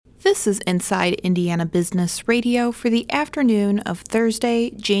This is Inside Indiana Business Radio for the afternoon of Thursday,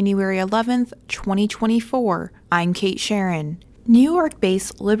 January 11th, 2024. I'm Kate Sharon. New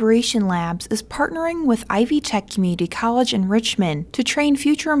York-based Liberation Labs is partnering with Ivy Tech Community College in Richmond to train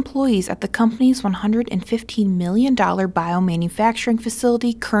future employees at the company's $115 million biomanufacturing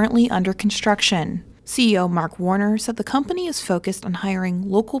facility currently under construction. CEO Mark Warner said the company is focused on hiring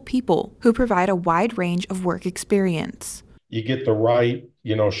local people who provide a wide range of work experience. You get the right,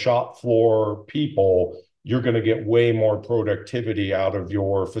 shop floor people, you're going to get way more productivity out of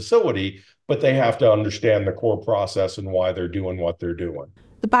your facility, but they have to understand the core process and why they're doing what they're doing.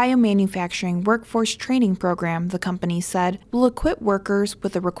 The biomanufacturing workforce training program, the company said, will equip workers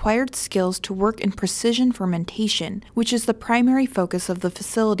with the required skills to work in precision fermentation, which is the primary focus of the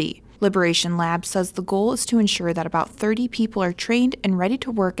facility. Liberation Labs says the goal is to ensure that about 30 people are trained and ready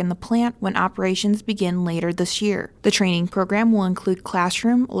to work in the plant when operations begin later this year. The training program will include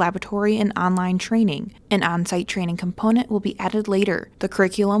classroom, laboratory, and online training. An on-site training component will be added later. The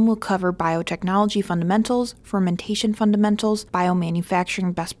curriculum will cover biotechnology fundamentals, fermentation fundamentals,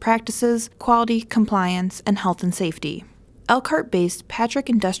 biomanufacturing best practices, quality, compliance, and health and safety. Elkhart-based Patrick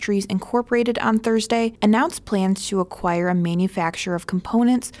Industries Incorporated on Thursday announced plans to acquire a manufacturer of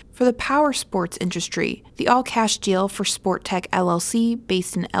components for the power sports industry. The all-cash deal for Sportech LLC,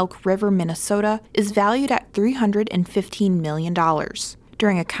 based in Elk River, Minnesota, is valued at $315 million.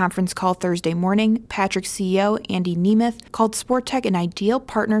 During a conference call Thursday morning, Patrick CEO Andy Nemeth called Sportech an ideal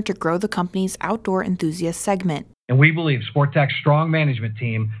partner to grow the company's outdoor enthusiast segment. And we believe Sportech's strong management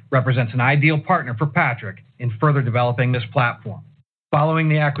team represents an ideal partner for Patrick in further developing this platform. Following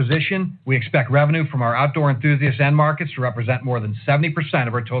the acquisition, we expect revenue from our outdoor enthusiast end markets to represent more than 70%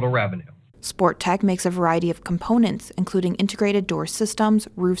 of our total revenue. Sportech makes a variety of components, including integrated door systems,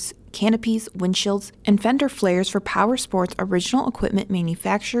 roofs, canopies, windshields, and fender flares for power sports original equipment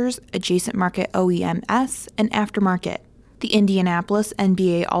manufacturers, adjacent market OEMs, and aftermarket. The Indianapolis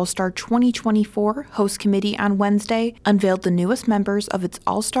NBA All-Star 2024 host committee on Wednesday unveiled the newest members of its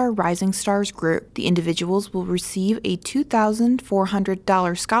All-Star Rising Stars group. The individuals will receive a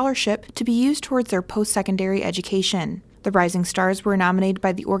 $2,400 scholarship to be used towards their post-secondary education. The Rising Stars were nominated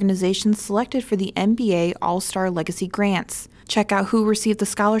by the organizations selected for the NBA All-Star Legacy Grants. Check out who received the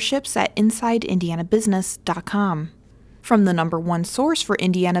scholarships at InsideIndianaBusiness.com. From the number one source for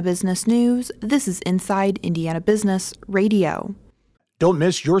Indiana business news, this is Inside Indiana Business Radio. Don't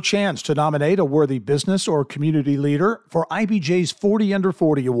miss your chance to nominate a worthy business or community leader for IBJ's 40 Under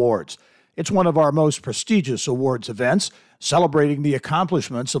 40 Awards. It's one of our most prestigious awards events, celebrating the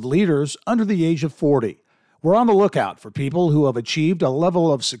accomplishments of leaders under the age of 40. We're on the lookout for people who have achieved a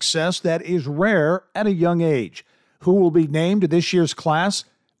level of success that is rare at a young age. Who will be named to this year's class?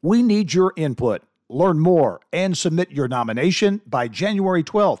 We need your input. Learn more and submit your nomination by January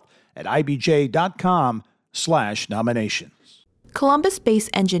 12th at ibj.com/nominations. Columbus-based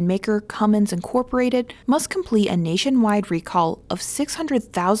engine maker Cummins Incorporated must complete a nationwide recall of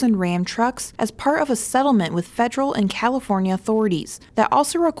 600,000 Ram trucks as part of a settlement with federal and California authorities that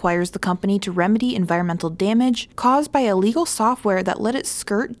also requires the company to remedy environmental damage caused by illegal software that let it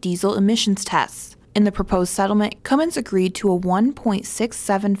skirt diesel emissions tests. In the proposed settlement, Cummins agreed to a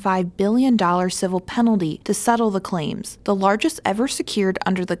 $1.675 billion civil penalty to settle the claims, the largest ever secured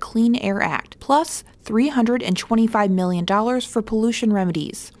under the Clean Air Act, plus $325 million for pollution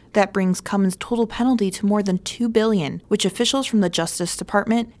remedies. That brings Cummins' total penalty to more than $2 billion, which officials from the Justice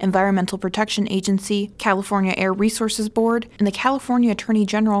Department, Environmental Protection Agency, California Air Resources Board, and the California Attorney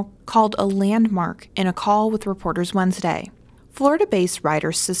General called a landmark in a call with reporters Wednesday. Florida-based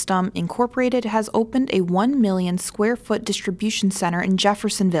Ryder System Incorporated has opened a 1 million square foot distribution center in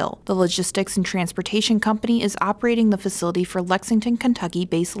Jeffersonville. The logistics and transportation company is operating the facility for Lexington,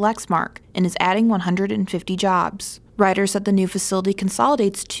 Kentucky-based Lexmark and is adding 150 jobs. Ryder said the new facility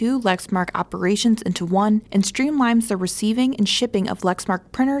consolidates two Lexmark operations into one and streamlines the receiving and shipping of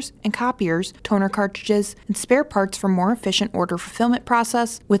Lexmark printers and copiers, toner cartridges, and spare parts for more efficient order fulfillment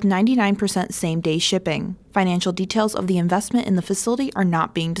process with 99% same-day shipping. Financial details of the investment in the facility are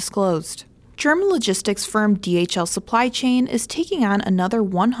not being disclosed. German logistics firm DHL Supply Chain is taking on another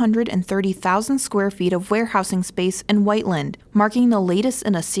 130,000 square feet of warehousing space in Whiteland, marking the latest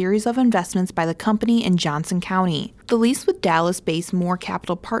in a series of investments by the company in Johnson County. The lease with Dallas-based Moore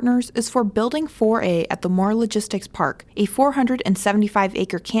Capital Partners is for Building 4A at the Moore Logistics Park, a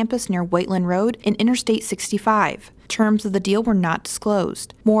 475-acre campus near Whiteland Road and Interstate 65. Terms of the deal were not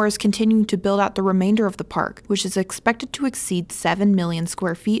disclosed. Moore is continuing to build out the remainder of the park, which is expected to exceed 7 million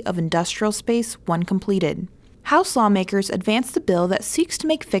square feet of industrial space when completed. House lawmakers advanced a bill that seeks to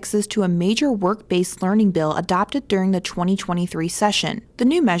make fixes to a major work-based learning bill adopted during the 2023 session. The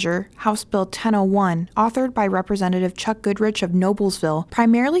new measure, House Bill 1001, authored by Representative Chuck Goodrich of Noblesville,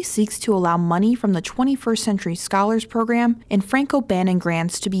 primarily seeks to allow money from the 21st Century Scholars Program and Franco-Bannon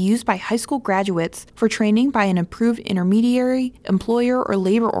grants to be used by high school graduates for training by an approved intermediary, employer, or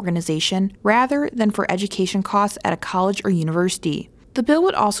labor organization, rather than for education costs at a college or university. The bill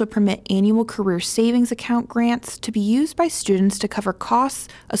would also permit annual career savings account grants to be used by students to cover costs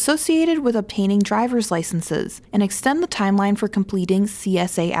associated with obtaining driver's licenses and extend the timeline for completing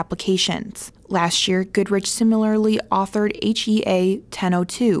CSA applications. Last year, Goodrich similarly authored HEA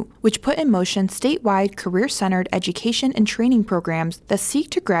 1002, which put in motion statewide career-centered education and training programs that seek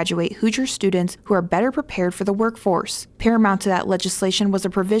to graduate Hoosier students who are better prepared for the workforce. Paramount to that legislation was a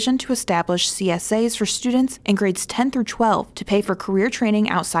provision to establish CSAs for students in grades 10 through 12 to pay for career training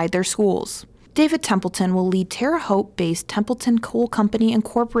outside their schools. David Templeton will lead Terre Haute-based Templeton Coal Company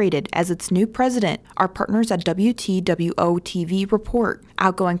Incorporated as its new president, our partners at WTWO-TV report.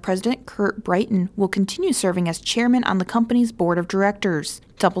 Outgoing President Kurt Brighton will continue serving as chairman on the company's board of directors.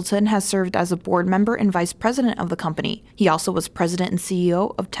 Templeton has served as a board member and vice president of the company. He also was president and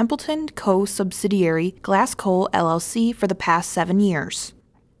CEO of Templeton Co-subsidiary Glass Coal LLC for the past 7 years.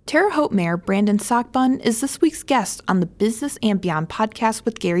 Terre Haute Mayor Brandon Sockbun is this week's guest on the Business and Beyond podcast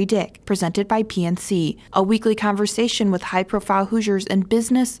with Gary Dick, presented by PNC, a weekly conversation with high-profile Hoosiers in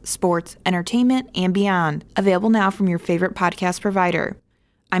business, sports, entertainment, and beyond. Available now from your favorite podcast provider.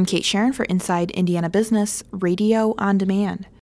 I'm Kate Sharon for Inside Indiana Business, Radio on Demand.